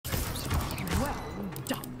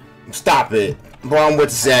Stop it. Bro, I'm with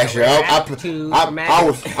this action. I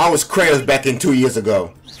was Kratos back in 2 years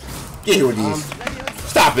ago. Get here with these.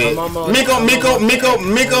 Stop it. Miko,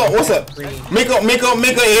 what's up? Miko, in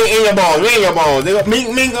your balls. In your balls.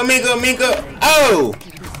 Miko. Oh!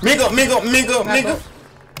 Miko.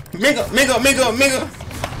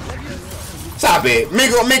 Stop it.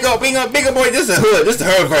 Miko, boy, this is a hood. This is the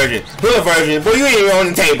hood version. Boy, you ain't even on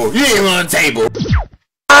the table.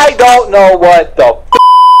 I don't know what the f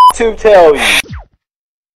to tell you.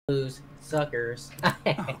 Lose suckers. Oh,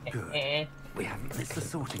 good. We haven't missed the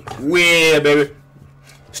sorting. Yeah, baby.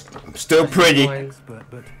 Still pretty.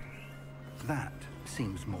 But that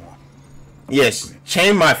seems more. Yes,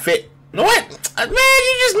 change my fit. You know what? Man,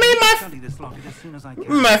 you just made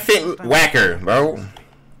my fit whacker, bro.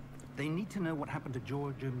 They need to know what happened to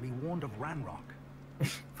George and be warned of Ranrock.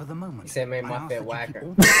 For the moment. He said made my fit whacker.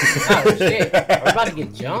 Oh shit. We're about to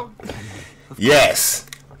get jumped? Yes.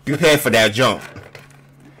 Be prepared for that jump.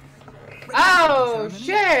 Oh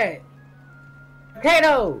shit!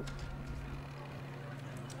 Potato!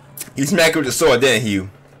 He smacked with the sword, didn't he?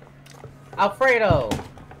 Alfredo!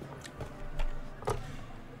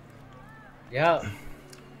 Yup.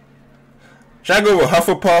 Should I go with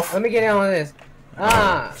Hufflepuff? Let me get in on this.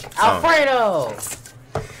 Alfredo!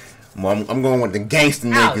 Well, I'm going with the gangster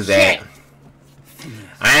niggas at.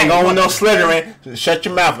 I ain't going with no Slytherin. Shut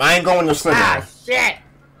your mouth. I ain't going with no Slytherin. Ah, shit!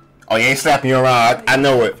 Oh, you ain't slapping you around. I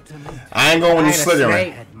know it. I ain't going with no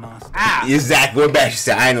Slytherin. Exactly. What back she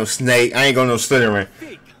said? I ain't no snake. I ain't going no Slytherin.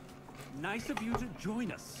 Nice of you to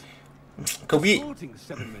join us. Cause we.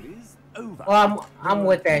 Well, I'm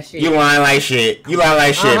with that shit. You lying like shit. You lying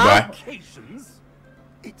like shit, bro.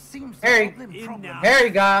 It seems Harry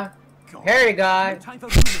guy.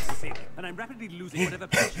 And I'm rapidly losing whatever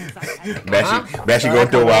patience I have. Bet she going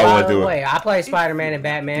through what I want to do. Wait, I play Spider-Man and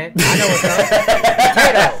Batman. I know what's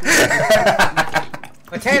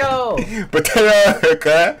up. Potato.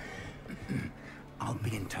 Cut. I'll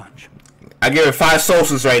be in touch. I give it 5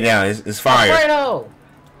 sauces right now. It's fire.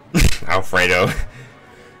 Alfredo.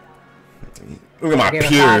 Look at my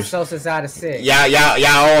peers. 5 sauces out of 6. Y'all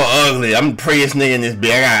all ugly. I'm the prettiest nigga in this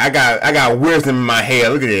bitch. I got wisdom in my hair.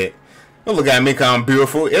 Look at it. Don't look at me cause I'm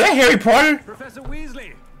beautiful. Is that Harry Potter? Professor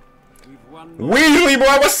Weasley. Weasley, boy,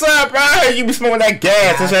 what's up, bro? You be smoking that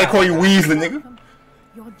gas. That's why I call you Weasley, nigga.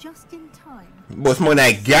 You're just in time. Boy, smoking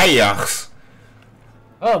that gas.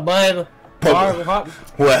 Oh, bud.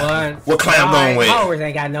 What clan I'm going with? Hogwarts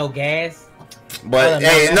ain't got no gas. But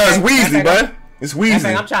hey, no, it's Weasley, bud. It's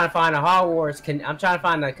Weasley. I'm trying to find a Hogwarts. I'm trying to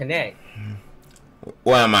find the Connect.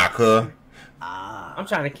 What am I, cuz? I'm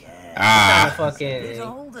trying to. fucking. He's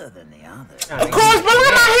older than the others. Of course, but look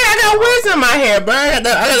at my hair. I got wisdom in my hair, bro. I got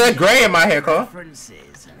that gray in my hair, cuz.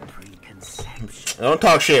 Don't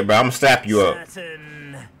talk shit, bro. I'm gonna slap you up.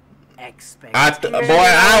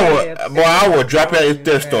 I will drop you at your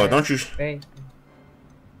thrift store. Don't you?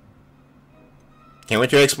 Can't wait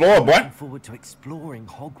to explore, boy. Looking forward to exploring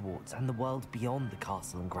Hogwarts and the world beyond the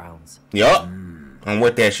castle and grounds. Yup. I'm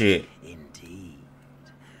with that shit. Indeed.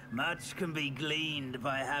 Much can be gleaned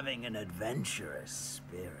by having an adventurous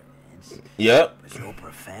spirit. Yep. But your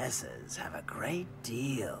professors have a great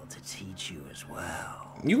deal to teach you as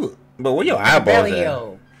well. But where your eyeballs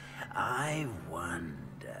at? I wonder.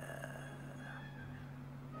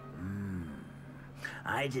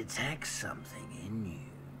 I detect something in you.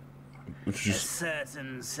 A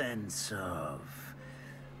certain sense of.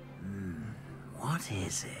 What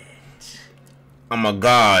is it? I'm a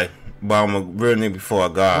god, but I'm a real nigga before a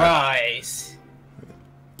god. Right.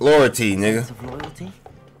 Loyalty, nigga. Sense of loyalty?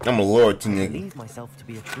 I'm a loyalty I nigga. believe myself to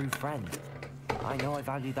be a true friend. I know I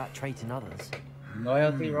value that trait in others.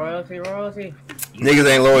 Loyalty. Niggas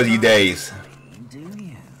ain't loyal these days. Do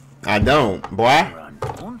you? I don't, boy. You're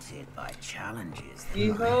undaunted by challenges.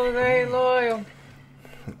 These hoes ain't loyal.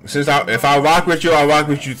 If I rock with you, I rock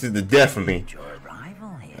with you to the death of me.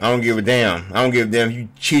 I don't give a damn. I don't give a damn if you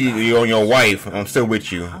cheated on your wife. I'm still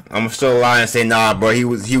with you. I'm still lying and say nah, bro. He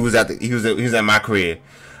was at my crib.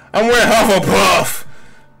 I'm with Hufflepuff.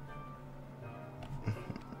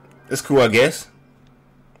 It's cool, I guess.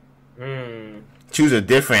 Choose a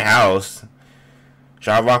different house.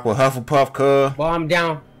 Should I rock with Hufflepuff, cuz? Boy, I'm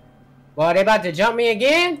down. Boy, they about to jump me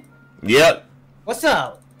again? Yep. What's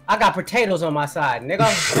up? I got potatoes on my side, nigga.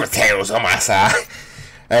 Potatoes on my side.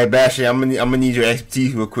 Hey, Bashy, I'm gonna need your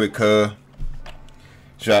expertise real quick, cuz.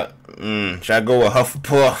 Should I go with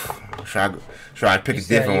Hufflepuff? Should I pick a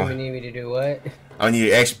different one? You need me to do what? I need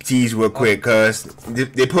your expertise real quick, cuz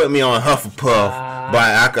they put me on Hufflepuff, but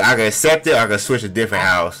I can accept it. Or I can switch a different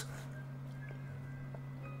house.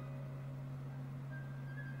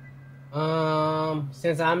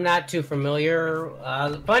 Since I'm not too familiar,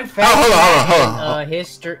 fun fact. Hold on.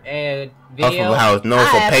 History Hufflepuff video. House known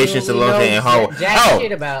for patience and loyalty and hard. Jack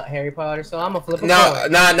shit about Harry Potter, so I'm a flip. No.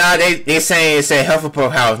 They say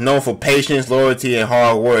Hufflepuff House known for patience, loyalty, and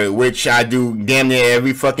hard work, which I do damn near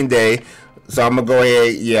every fucking day. So I'm gonna go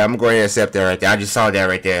ahead. Yeah, I'm gonna go ahead and accept that right there. I just saw that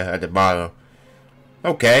right there at the bottom.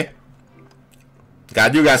 Okay. I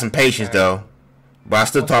do got some patience though, but I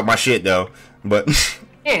still talk my shit though. But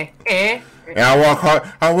and I work hard.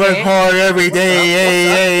 I work hard every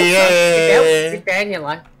day. Get that in your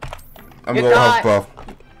life. I'm going Hufflepuff.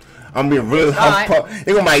 I'm being really Hufflepuff.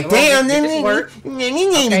 They're gonna be like, damn,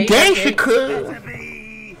 nigga, gangster cool.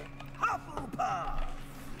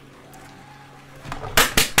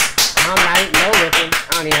 I'm not no looking. I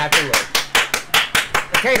don't even have to look.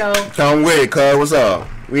 Potato. Come with it, cuz. What's up?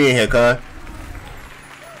 We in here, cuz.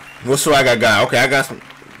 What swag I got? Okay, I got some.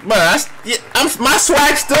 But my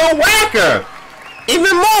swag still whacker.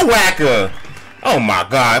 Even more whacker. Oh my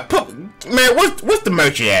god. Man, what's the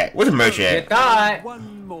merch at? Where's the merch at?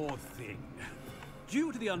 One more thing.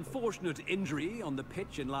 Due to the unfortunate injury on the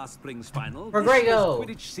pitch in last spring's final, this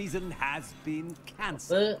Quidditch season has been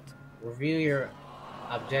cancelled. Review your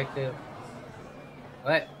objective.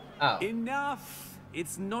 What? Oh. Enough.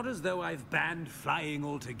 It's not as though I've banned flying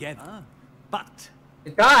altogether, but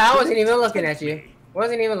I wasn't even looking at you.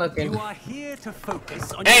 Wasn't even looking. You are here to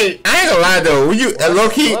focus on. Hey, I ain't gonna lie though. When you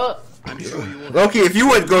low-key, if you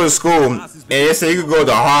went to go to school and they say you could go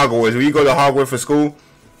to Hogwarts, will you go to Hogwarts for school?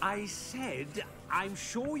 I said I'm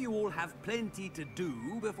sure you all have plenty to do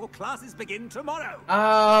before classes begin tomorrow.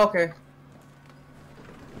 Oh, okay.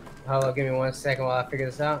 Hold on, give me 1 second while I figure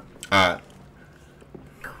this out. Alright.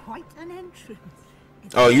 Quite an entrance.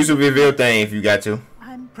 Oh, use the reveal thing if you got to.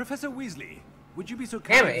 Professor Weasley, would you be so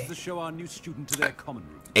kind as to show our new student to their common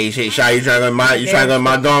room? Hey, Shy, you trying to go to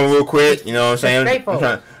my dorm real quick? You know what I'm saying?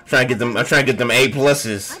 I'm trying to get them. I'm trying to get them A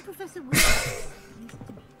pluses.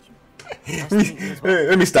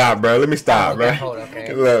 Let me stop, bro. Let me stop, bro.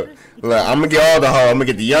 Okay. Look. I'm gonna get all the hoes. I'm gonna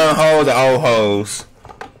get the young hoes, the old hoes.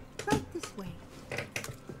 Right this way.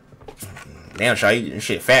 Damn, Shy, you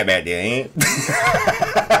shit fat back there, ain't it?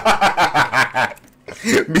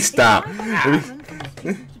 Let me stop. To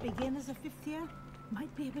begin as a 5th year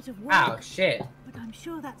might be a bit of work. Oh shit. But I'm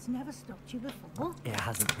sure that's never stopped you before. It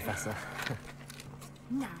hasn't, Professor.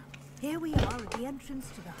 Now, here we are at the entrance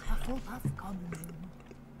to the Hufflepuff common room.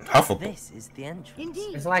 Hufflepuff. This is the entrance.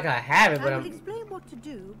 Indeed. It's like I have it, but I will explain what to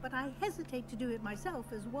do, but I hesitate to do it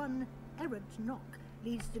myself as one errant knock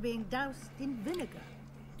leads to being doused in vinegar.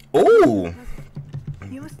 Ooh.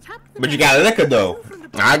 You must tap the But you got liquor though.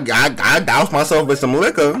 I douse myself with some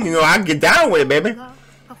liquor. You know, I get down with it, baby.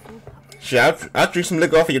 Shit, I'll drink some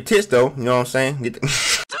liquor off of your tits though. You know what I'm saying?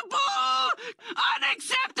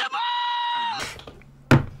 Unacceptable!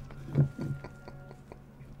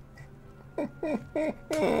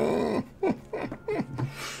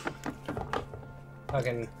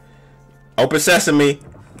 Fucking Open sesame.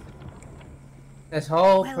 this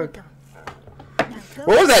whole. Well done.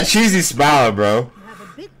 What was that cheesy smile, bro? You have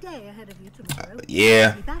a big day ahead of you tomorrow.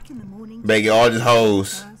 Yeah. Be back in the morning. Better get all these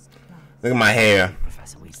hoes. Look at my hair.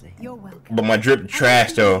 Professor Weasley. You're welcome. But my drip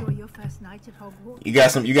trash though. Enjoy your first night at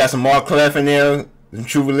Hogwarts. You got some Mark Clef in there, some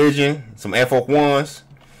True Religion, some F1s.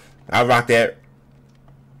 I rock that.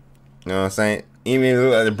 You know what I'm saying?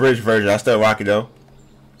 Even the bridge version, I still rock it though.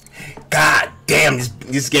 God damn,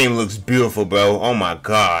 this game looks beautiful, bro. Oh my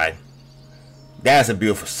god. That's a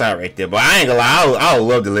beautiful sight right there. But I ain't gonna lie, I would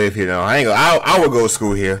love to live here though. I would go to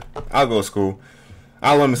school here. I'll go to school.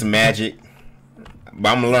 I'll learn some magic. But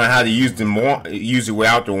I'm gonna learn how to use it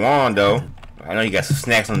without the wand though. I know you got some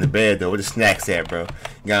snacks on the bed though. Where the snacks at, bro?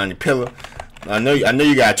 You got on the pillow. I know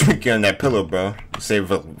you got a Twinkie on that pillow, bro.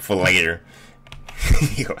 Save it for later.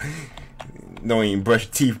 Don't even brush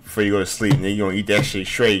your teeth before you go to sleep. And then you gonna eat that shit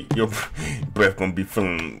straight. Your breath gonna be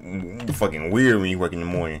feeling fucking weird when you wake in the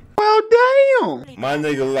morning. Well, damn. My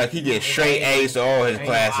nigga like he get straight A's to all his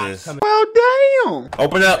classes. Well, damn.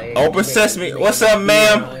 Open up. Open sesame. What's up,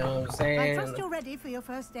 ma'am? I trust you're ready for your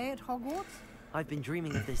first day at Hogwarts. I've been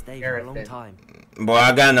dreaming of this day for a long time. Boy,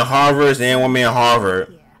 I got into Harvard. They didn't want me in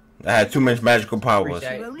Harvard. I had too much magical powers.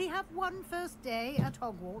 You only have one first day at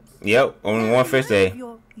Hogwarts. Yep, only one first day.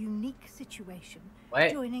 Your unique situation.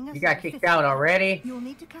 What? You got kicked out already? You'll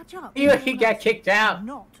need to catch up. He got kicked out.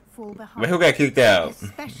 Not fall behind. But who got kicked out?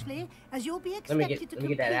 Especially as you'll be Let me expected to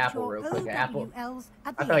get that apple real quick. Apple.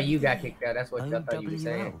 I thought you got kicked out. That's what I thought you were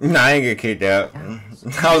saying. Nah, I ain't get kicked out. I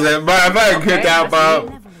was like, bro, if I get kicked out,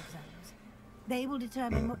 bro. They will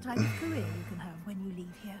determine what type of career you can have when you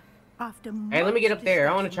leave here. Hey, let me get up there.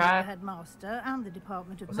 I want to try. The headmaster and the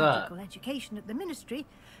Department of What's Magical up? Education at the Ministry.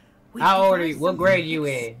 How old are you? What grade you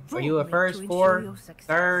in? Are you a first, fourth,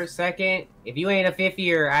 third, second? If you ain't a fifth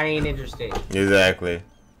year, I ain't interested. Exactly.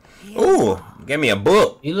 Ooh, give me a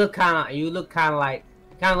book. You look kind of like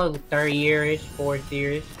third year-ish, fourth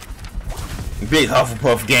year-ish. Big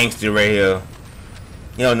Hufflepuff gangster right here.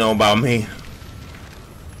 You don't know about me.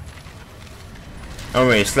 I'm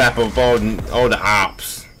ready to slap up all the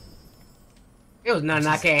ops. It was nothing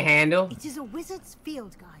I can't handle. It is a wizard's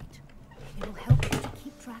field guide. It will help you to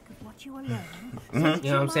keep track of what you are learning. So that You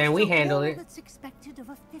know what I'm saying? We handle it. That's expected of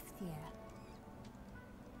a fifth year.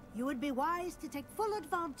 You would be wise to take full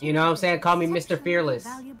advantage. You know what I'm saying? Call me Mr. Fearless.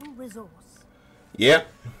 Valuable resource. Yep.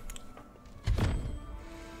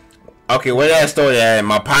 Okay, where that story at? In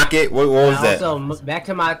my pocket? What was that? Also, back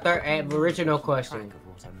to my original question.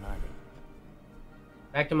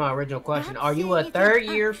 Back to my original question. Are you a third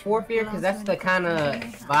year, fourth year? Because that's the kind of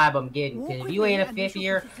vibe I'm getting. Because if you ain't a fifth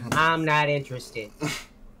year, I'm not interested.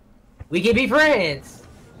 We can be friends,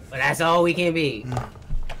 but that's all we can be.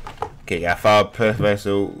 Okay, I followed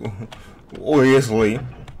Professor Weasley.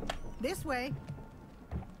 This way.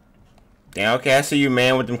 Yeah, okay, I see you,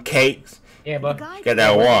 man, with them cakes. Yeah, but got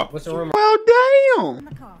that walk. What's the room? Well, damn.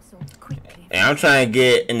 Hey, I'm trying to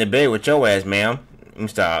get in the bed with your ass, ma'am. Let me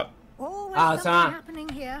stop. Always something happening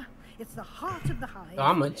here. It's the heart of the hive. So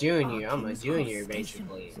I'm a junior. I'm a junior,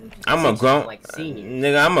 basically. I'm a grown, like senior.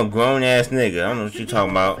 nigga. I'm a grown ass nigga. I don't know what you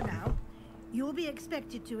talking about. You will be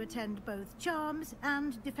expected to attend both Charms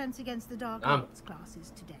and Defense Against the Dark Arts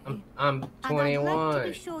classes today. I'm 21. And I'd like to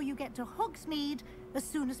be sure you get to Hogsmeade as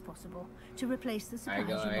soon as possible to replace the supplies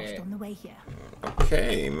you lost on the way here.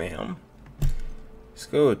 Okay, ma'am. It's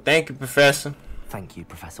good. Thank you, Professor. Thank you,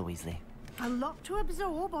 Professor Weasley. A lot to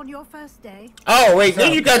absorb on your first day. Oh wait,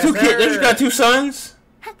 then you got two kids. Then you got two sons.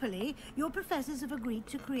 Happily, your professors have agreed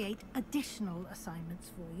to create additional assignments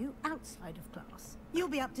for you outside of class. You'll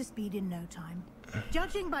be up to speed in no time.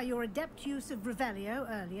 Judging by your adept use of Revelio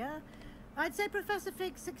earlier, I'd say Professor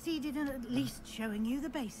Fig succeeded in at least showing you the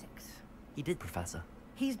basics. He did, Professor.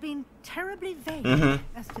 He's been terribly vague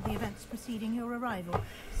as to the events preceding your arrival,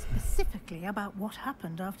 specifically about what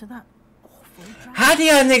happened after that awful dragon. How do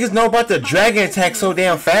y'all niggas know about the dragon attack so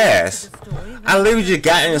damn fast? I literally just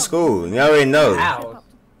got into school. You already know. Ow.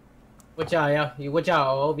 What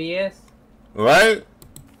y'all OBS? Right?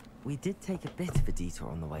 We did take a bit of a detour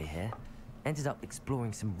on the way here. Ended up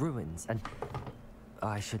exploring some ruins and...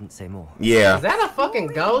 I shouldn't say more. Yeah. Is that a fucking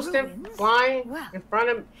ghost flying in front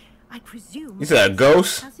of... I presume you said a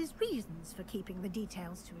ghost? has his reasons for keeping the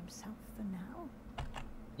details to himself for now.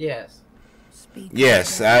 Yes.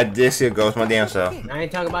 Yes, I did see a ghost my damn self. I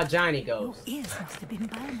ain't talking about Johnny Ghost. Your ears must have been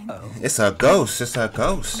burning. It's a ghost. It's a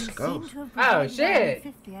ghost. Ghost. Oh shit.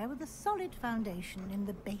 With a solid foundation in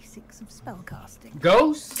the basics of spellcasting.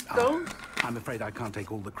 Ghost? I'm afraid I can't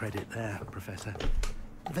take all the credit there, Professor.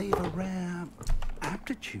 They've a rare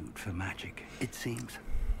aptitude for magic, it seems.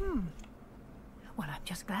 Well, I'm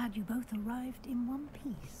just glad you both arrived in one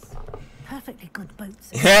piece. Perfectly good boats.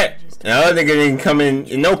 The other nigga didn't come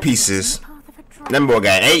in no pieces. That boy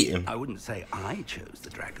got eaten. I wouldn't say I chose the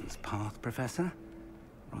dragon's path, Professor.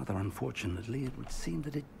 Rather unfortunately, it would seem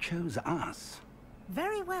that it chose us.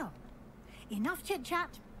 Very well. Enough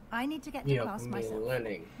chit-chat. I need to get to class myself.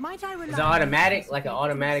 Might I rely Is it automatic, like an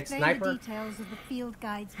automatic sniper? The details of the field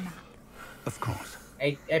guide's map. Of course.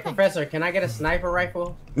 Hey, Professor, can I get a sniper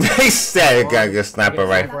rifle? They said I gotta get a sniper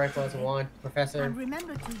rifle. Rifle as one, Professor. And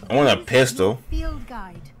remember to I want a pistol. Field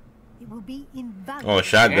guide. It will be invaluable. Oh, a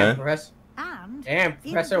shotgun. Damn,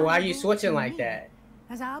 Professor, why are you switching like that?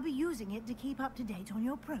 As I'll be using it to keep up to date on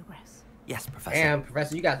your progress. Yes, Professor. Damn,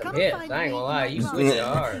 Professor, you got some hits. I ain't gonna lie, you switched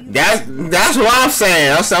hard. That's what I'm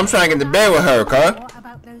saying. I'm trying to get to bed with her, cuz.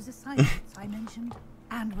 About those assignments I mentioned,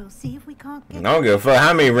 and we'll see if we can't get. I don't give a fuck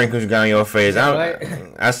how many wrinkles you got on your face.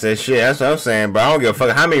 I said shit. That's what I'm saying, but I don't give a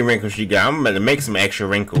fuck how many wrinkles you got. I'm about to make some extra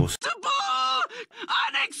wrinkles.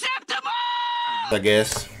 Unacceptable! I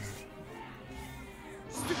guess.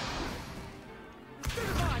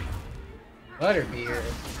 Butterbeer.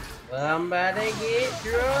 Well, I'm about to get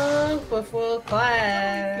drunk before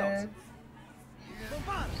class.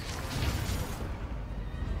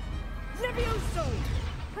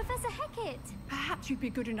 Professor Hecat! Perhaps you'd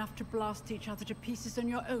be good enough to blast each other to pieces on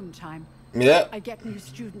your own time. Yeah. I get new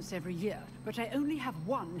students every year, but I only have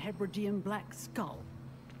one Hebridean black skull.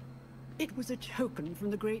 It was a token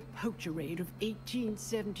from the Great Poacher Raid of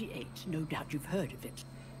 1878. No doubt you've heard of it.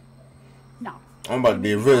 Now, I'm about to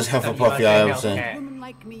be a realest Hufflepuff y'all ever seen. a woman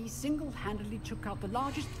like me single-handedly took out the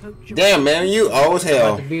largest poacher. Damn, man, you old as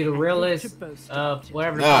hell. To be the realest of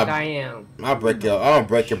whatever the fuck I am. I'll break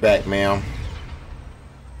your back, ma'am.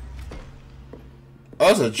 Oh,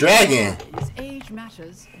 it's a dragon. His age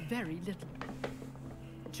matters very little.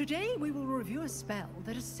 Today we will review a spell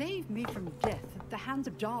that has saved me from death at the hands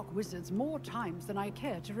of dark wizards more times than I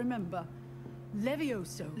care to remember.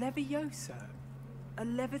 Levioso. Levioso? A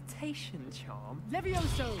levitation charm?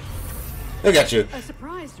 Levioso! Look at you. A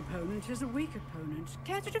surprised opponent is a weak opponent.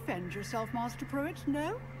 Care to defend yourself, Master Pruitt?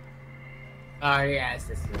 No? Oh, yes,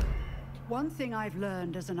 this is... One thing I've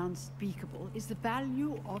learned as an unspeakable is the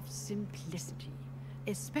value of simplicity,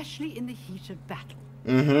 especially in the heat of battle.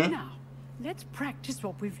 Now, let's practice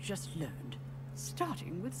what we've just learned,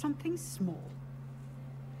 starting with something small.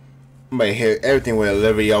 I'm gonna hit everything with a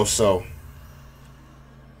Levioso.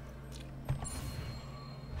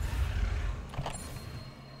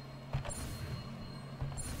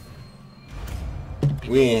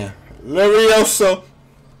 We in Levioso.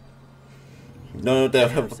 Don't know what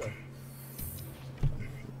that.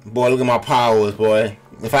 Boy, look at my powers, boy.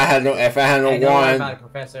 If I had no Don't worry wand. about it,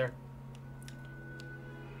 Professor.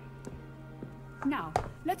 Now,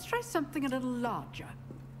 let's try something a little larger.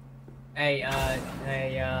 Hey, Oh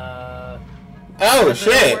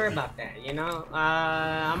Professor, shit! don't worry about that, you know?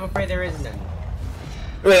 I'm afraid there is none.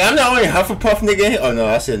 Wait, I'm the only Hufflepuff nigga in here? Oh no,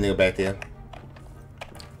 I see a nigga back there.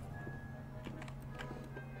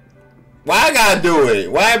 Why I gotta do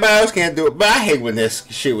it? Why everybody else can't do it? But I hate when this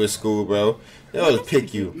shit with school, bro. They always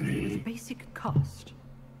pick you. Basic cast.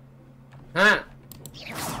 Huh?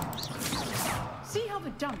 See how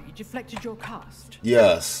the dummy deflected your cast?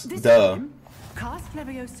 Yes, This duh. time, cast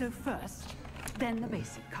Levioso first, then the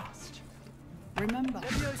basic cast. Remember?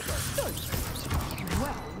 Good.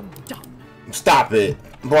 Well done. Stop it,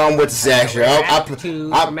 bro. I'm with this action. I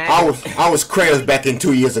was Kratos back in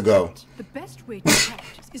 2 years ago. The best way to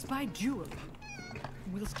practice is by dueling.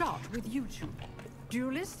 We'll start with you two.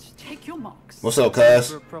 Duelists, take your marks. What's up,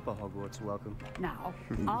 cuz? For a proper Hogwarts welcome. Now,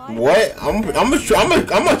 What? I'm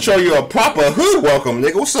gonna show you a proper hood welcome,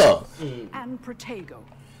 nigga. What's up? and Protego.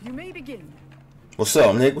 You may begin. What's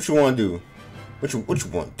up, nigga? What you wanna do? What you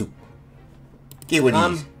wanna do? Get with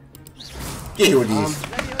these. Get with these.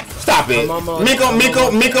 Stop it. Miko,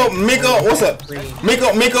 what's up? Miko,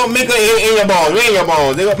 in your balls. In your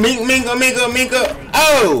balls. Miko.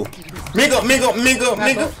 Oh! Miko.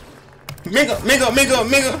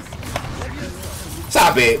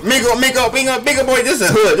 Stop it. Miko, boy, this is a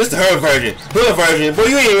hood. This is the hood version. Boy,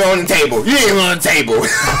 you ain't even on the table.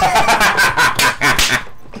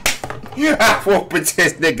 I whoop this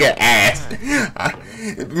nigga ass.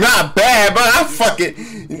 Not bad, but I fucking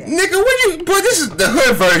nigga. Boy, this is the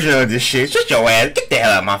hood version of this shit. Shut your ass. Get the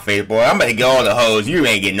hell out of my face, boy. I'm about to get all the hoes. You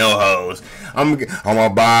ain't get no hoes. I'm gonna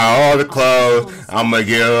buy all the clothes. I'm gonna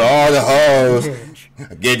get all the hoes.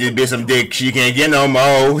 Get this bitch some dick. She can't get no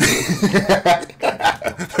more. Fuck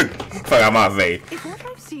out my face. If what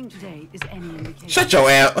I've seen today is any indication. Shut your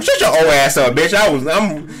old ass up, bitch.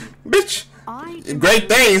 Bitch. Great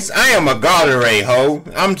things. I am a god array, ho.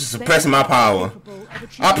 I'm just suppressing my power.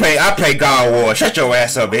 I play God War. Shut your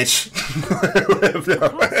ass up, bitch.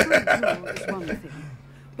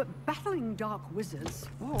 But battling dark wizards,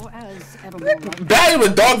 or as evermore like Battling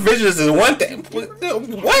with dark visions is one thing. What,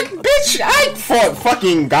 bitch? I fought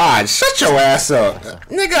fucking God. Shut your ass up,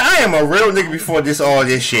 nigga. I am a real nigga before all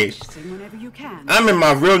this shit. whenever you can. I'm in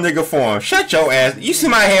my real nigga form. Shut your ass. You see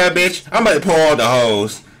my hair, bitch? I'm about to pull all the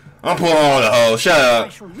hoes. I'm pulling all the hoes. Shut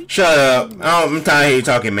up. I'm tired of you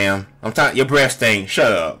talking, ma'am. I'm tired. Your breath stink.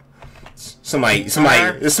 Shut up. Somebody. It's my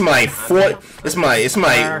I'm in a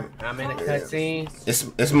cutscene.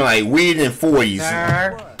 It's my weed in 40s.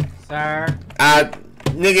 Sir.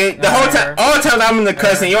 Nigga, all the times I'm in the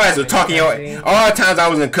cussing, your ass was talking all the times I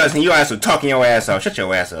was in the cussing, your ass was talking your ass off. Shut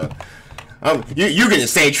your ass up. You get the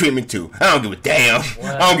same treatment too. I don't give a damn.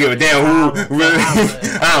 I don't give a damn who really.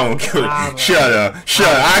 I don't give a. Shut up.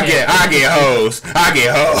 I get hoes.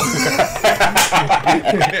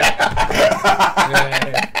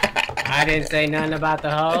 I didn't say nothing about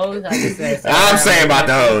the hoes. I'm saying about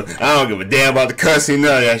the hoes. I don't give a damn about the cussing,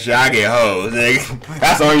 none of that shit. I get hoes, nigga.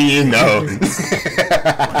 That's all you need to know.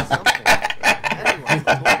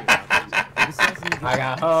 I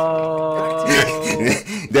got hoes.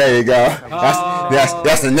 There you go.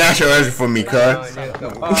 That's the natural urge for me, cuz.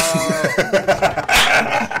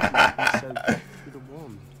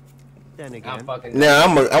 Now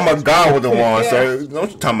I'm a god with the wand, so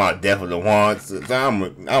don't you talking about death with the wand. I'm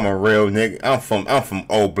a real nigga. I'm from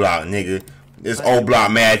old block, nigga. It's old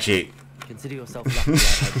block magic. Consider yourself lucky.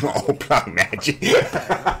 Oh, block magic.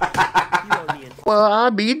 Well, I'll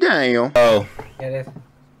be damn. Oh. Yeah,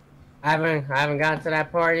 I haven't gotten to that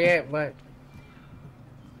part yet, but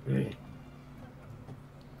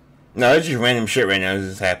no, it's just random shit right now. This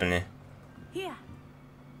is happening. Here,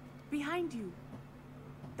 behind you.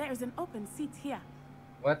 There is an open seat here.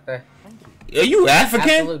 What the? Are you African?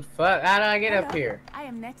 Absolute fuck! How do I get up here? I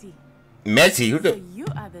am Nettie. Nettie? Who the? So you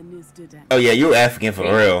are the new student. Oh yeah, you African for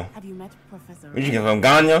real. Have you met Professor? Where you get from,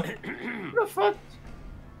 Ghana? Who the fuck?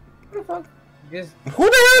 Who the fuck? Who the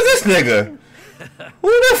hell is this nigga? Who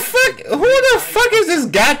the fuck is this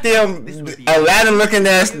goddamn Aladdin looking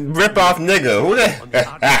ass rip off nigga? Who the?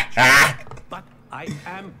 But I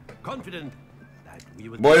am confident that we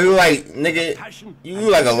will. Boy, you like nigga?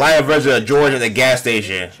 You like a live version of George at the gas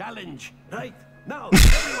station. Challenge right now,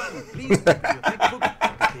 everyone, please. Take a book on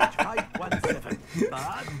page 517.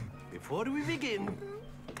 But before we begin,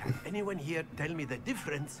 can anyone here tell me the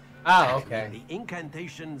difference? Oh, okay. The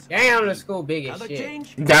incantations. Damn, the school big as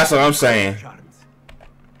shit. That's what I'm saying.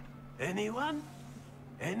 Anyone?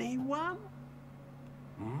 Anyone?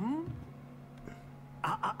 Hmm?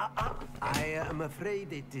 I am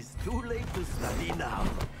afraid it is too late to study now.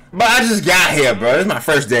 But I just got here, bro. This is my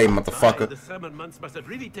first day, motherfucker. The summer months must have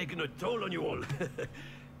really taken a toll on you all.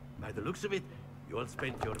 By the looks of it, you all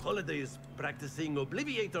spent your holidays practicing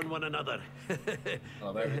Obliviate on one another.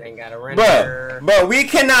 Well, everything got a render. But we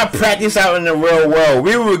cannot practice out in the real world.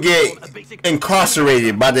 We will get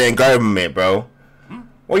incarcerated by the government, bro.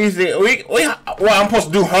 What do you think? I'm supposed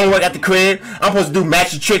to do homework at the crib? I'm supposed to do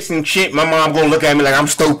magic tricks and shit? My mom gonna look at me like I'm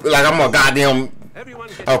stupid, like I'm a goddamn...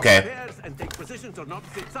 Okay.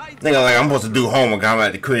 Nigga, like I'm supposed to do homework, I'm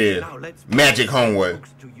at the crib. Magic homework.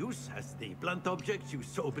 To use as the blunt objects you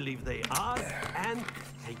so believe they are, and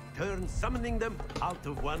take turns summoning them out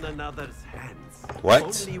of one another's hands. What?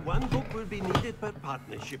 Only one book will be needed per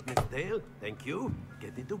partnership, Miss Dale. Thank you.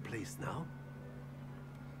 Get into place now.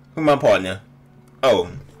 Who's my partner?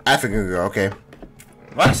 Oh, African girl, okay.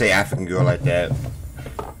 Why I say African girl like that?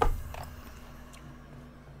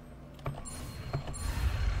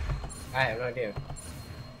 I have no idea.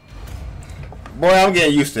 Boy, I'm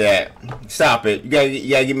getting used to that. Stop it. You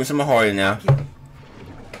gotta give me some harder now.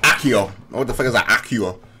 Akio. What the fuck is that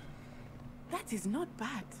Akio? That is not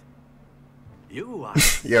bad. You are.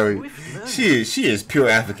 Yo, she is pure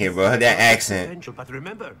African, bro. That accent. But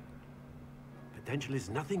remember, potential is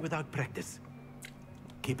nothing without practice.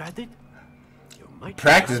 Keep at it. You might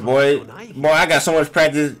practice, boy. Boy, I got so much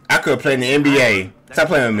practice. I could play in the NBA. Stop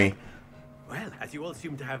playing with me. Well, as you all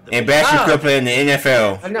seem to have the and Basher could play in the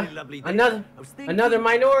NFL. Another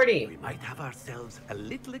minority. We might have ourselves a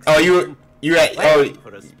little. Oh, you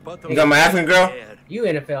got my African girl? You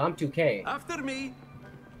NFL, I'm 2K. After me.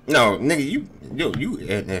 No, nigga, you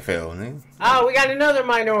NFL, nigga. Oh, we got another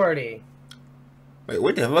minority. Wait,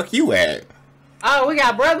 where the fuck you at? Oh, we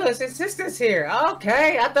got brothers and sisters here.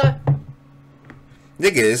 Okay, I thought.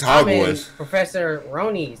 Nigga, it's Hogwarts. Professor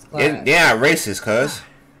Roni's class. They're not racist, cuz.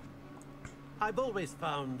 I've always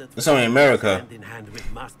found that it's only America. Hand in hand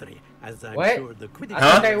with mastery, as I'm what? Sure the I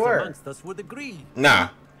thought they were. Amongst us would agree. Nah.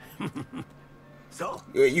 So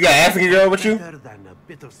you got African girl with you? Better than a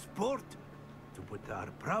bit of sport to put our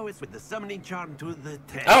prowess with the summoning charm to the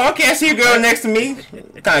test. Oh, okay. I see a girl next to me.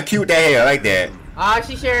 Kind of cute that hair, I like that.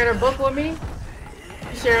 She sharing her book with me.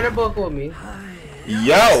 She's sharing her book with me.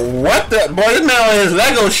 Yo, what the boy? This man on his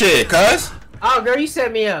Lego shit, cuz. Oh, girl, you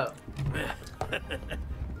set me up.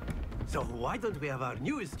 So why don't we have our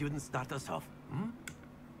newest student start us off?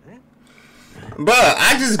 But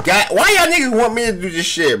I just got. Why y'all niggas want me to do this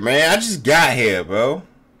shit, man? I just got here, bro.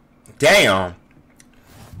 Damn.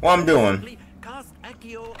 What I'm doing? Cast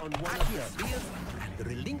Accio on one of the spheres and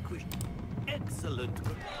relinquish. Excellent.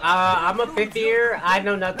 I'm a fifth year. I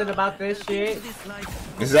know nothing about this shit.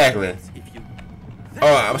 Exactly.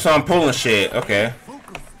 Oh, so I'm pulling shit. Okay.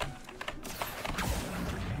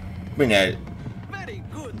 Bring that. Very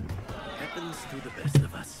good. Happens to the best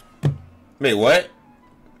of us. Wait, what?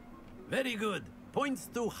 Very good. Points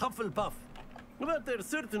to Hufflepuff. But there's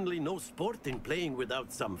certainly no sport in playing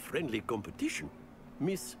without some friendly competition.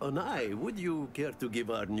 Miss Onai, would you care to give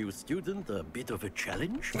our new student a bit of a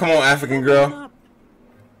challenge? Come on, African girl.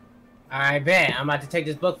 Alright, bet. I'm about to take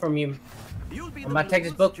this book from you. I'm about to take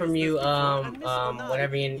this book from you,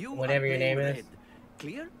 whatever your name is.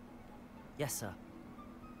 Clear? Yes, sir.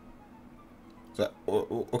 So,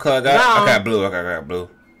 what color I got? No. I got blue. I got blue.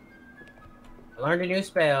 I learned a new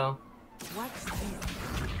spell. What's this?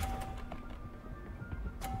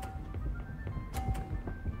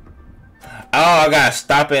 Oh, I gotta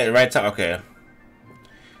stop at the right time. Okay.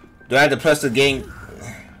 Do I have to press the game?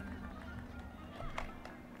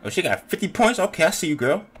 Oh, she got 50 points? Okay, I see you,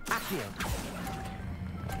 girl.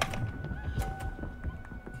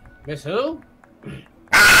 Miss who?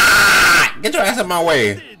 Ah! Get your ass out of my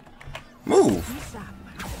way. Move.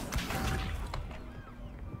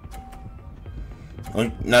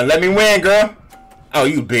 Oh, now let me win, girl. Oh,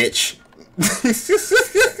 you bitch.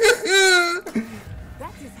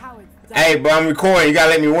 Hey, bro, I'm recording. You gotta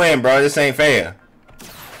let me win, bro. This ain't fair.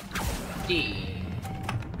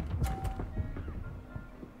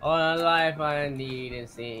 All the life I need and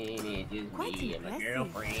seen is just me and my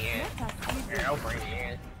girlfriend.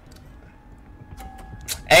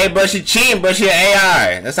 Hey, but she cheating, but she an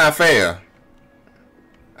AI. That's not fair.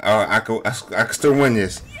 Oh, I could still win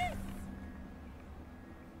this.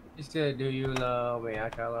 She said, "Do you love me?" I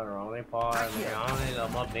tell her only part of me. I only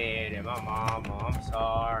love my bed and my mama. I'm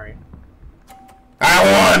sorry.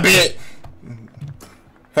 I won, bitch.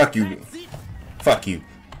 Fuck you. Fuck you.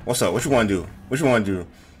 What's up? What you want to do? What you want to do?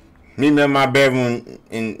 Meet me in my bedroom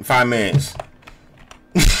in 5 minutes.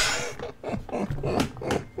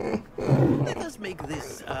 Let us make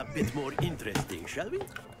this a bit more interesting, shall we?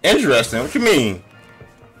 Interesting? What you mean?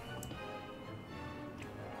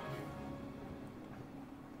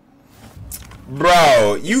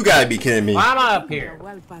 Bro, you gotta be kidding me. Why am I up here?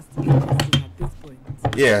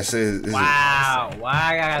 Yes. Wow. Why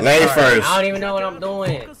I gotta lady start? first. I don't even know what I'm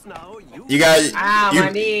doing. You got. Ow, my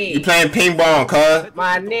knee. You playing ping pong, cuz.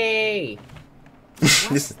 My knee.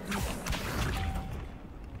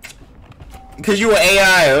 Because you an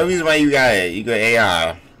AI. The reason why you got it. You got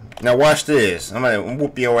AI. Now watch this. I'm gonna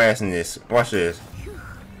whoop your ass in this. Watch this.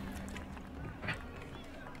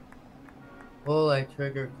 Pull a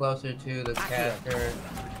trigger closer to the caster.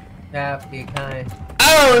 Tap the kind.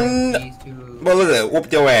 Oh no! Well, look at that. Whoop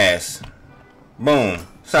your ass. Boom.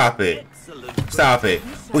 Stop it. Stop it.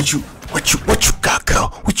 What you got,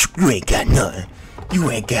 girl? You ain't got nothing. You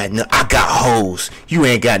ain't got nothing. I got hoes. You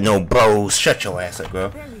ain't got no bros. Shut your ass up, girl.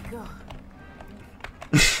 There we go.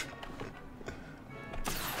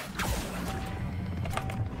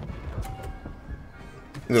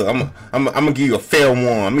 Look, I'm gonna give you a fair one.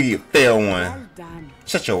 I'm gonna give you a fair one. Well done.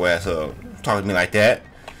 Shut your ass up. Talk to me like that.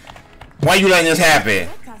 Why you letting this happen?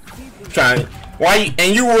 Why you,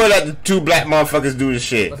 and you would let the 2 black motherfuckers do this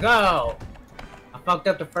shit. Let's go. I fucked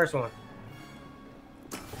up the first one.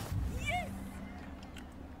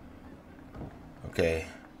 Okay.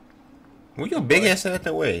 Move your big ass out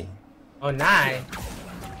the way. Oh, 9.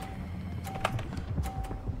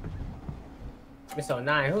 Miss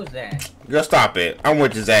 09, who's that? Girl, stop it. I'm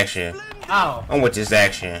with this action. Oh. I'm with this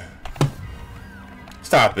action.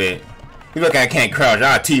 Stop it. You look, I can't crouch.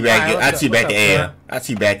 I'll teabag it. I'll teabag the air. I'll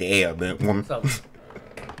teabag the air, man. What's up?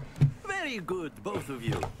 Very good, both of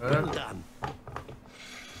you. Well done.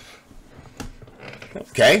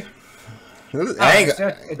 Okay.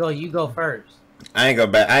 You go first. I ain't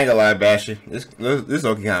gonna lie, Bastion. This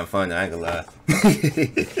looking kind of fun. I ain't gonna lie. I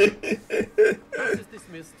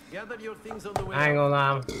ain't gonna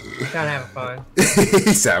lie. I'm kind of having fun.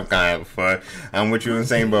 He said I'm kind of having fun. I'm with you in the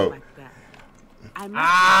same boat. You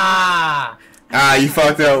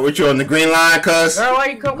fucked up. With you on the green line, cuz? Girl, why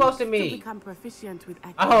you come close to me? Become proficient with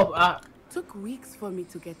I hope. took weeks for me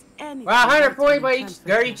to get any. Well, 100 points, but each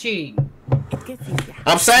dirty cheat. It gets easier.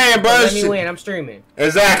 I'm saying, bro. Let me win. I'm streaming.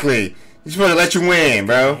 Exactly. You're supposed to let you win,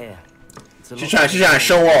 bro. She's trying to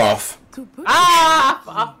show off.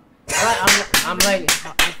 I'm letting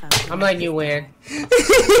you win. I'm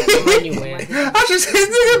letting you win. I just hit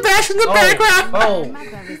nigga bash in the background.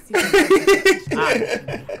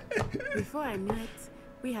 Before I knew it,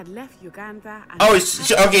 we had left Uganda. And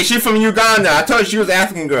okay, she's from Uganda. I told you she was an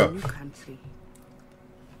African girl.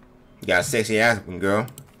 You got a sexy African girl.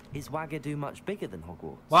 Is Wagadu much bigger than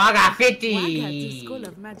Hogwarts? Well, I got 50.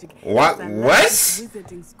 What?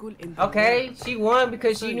 Okay, she won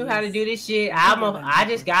because she knew how to do this shit. I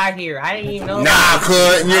just got here. I didn't even know. Nah,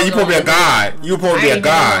 cuz. Yeah, you supposed to be a god. You supposed to be a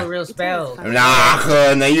god. Real spells. Nah,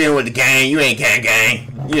 cuz. Nah, you ain't with the gang. You ain't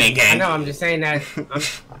gang. You ain't gang. I know. I'm just saying that.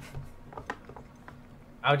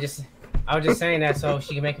 I was just saying that so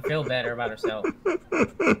she can make her feel better about herself.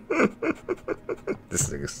 This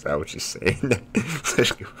nigga's not what you're saying.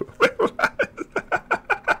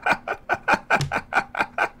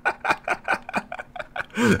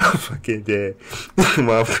 I'm fucking dead.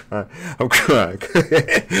 I'm crying.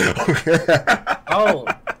 Oh.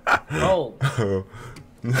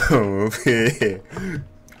 No, man.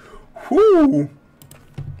 Whoo.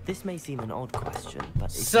 This may seem an odd question,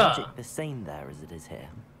 but is magic the same there as it is here?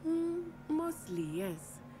 Mostly,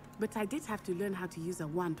 yes. But I did have to learn how to use a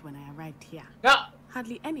wand when I arrived here.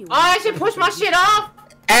 Hardly anyone. Oh, I should push my shit off.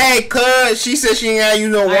 Hey, cuz she said she ain't got you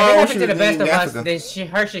no Alright, wall. it happened to the best of us. Then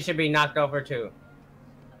her shit should be knocked over too.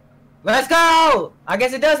 Let's go! I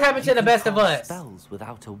guess it does happen to the best of us. Spells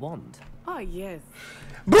without a wand. Oh yes.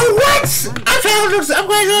 But what? I'm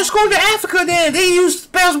going to school to Africa then. They use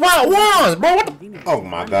spells without wands, bro. What the? Oh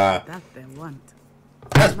my god. That they want.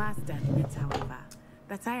 I must admit, however,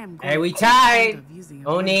 that I am. Hey, we tied,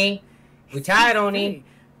 Oni. We tied, Oni.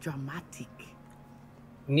 Dramatic.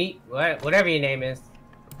 Neat. Whatever your name is.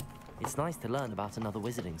 It's nice to learn about another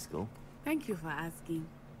wizarding school. Thank you for asking.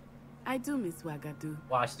 I do miss Wagadu.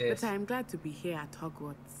 Watch this. But I am glad to be here at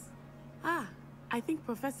Hogwarts. Ah, I think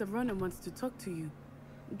Professor Ronan wants to talk to you.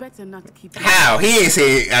 Better not keep. How? He ain't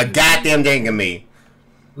say a goddamn thing to me.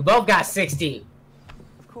 We both got 60.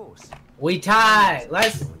 Of course. We tied.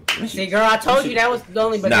 Let's see, girl. I told you that was the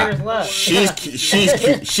only beginner's luck. She's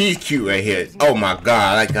cute. She's cute right here. Oh my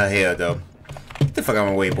god, I like her hair though. Get the fuck out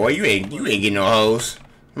of my way, boy. You ain't getting no hoes.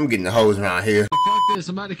 I'm getting the hoes around here. Fuck this.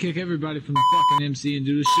 I'm about to kick everybody from the fucking MC and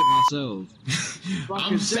do this shit myself.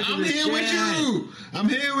 I'm here with you. I'm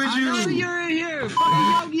here with you. I know you're in here.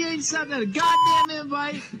 Fucking Yogi ain't sent that a goddamn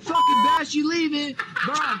invite. Fucking Bash, you leaving.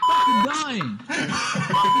 Bro, I'm fucking dying.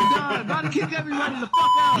 Fucking dying. About to kick everybody the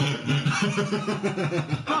fuck out.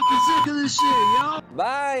 Fucking sick of this shit, yo.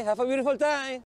 Bye. Have a beautiful time.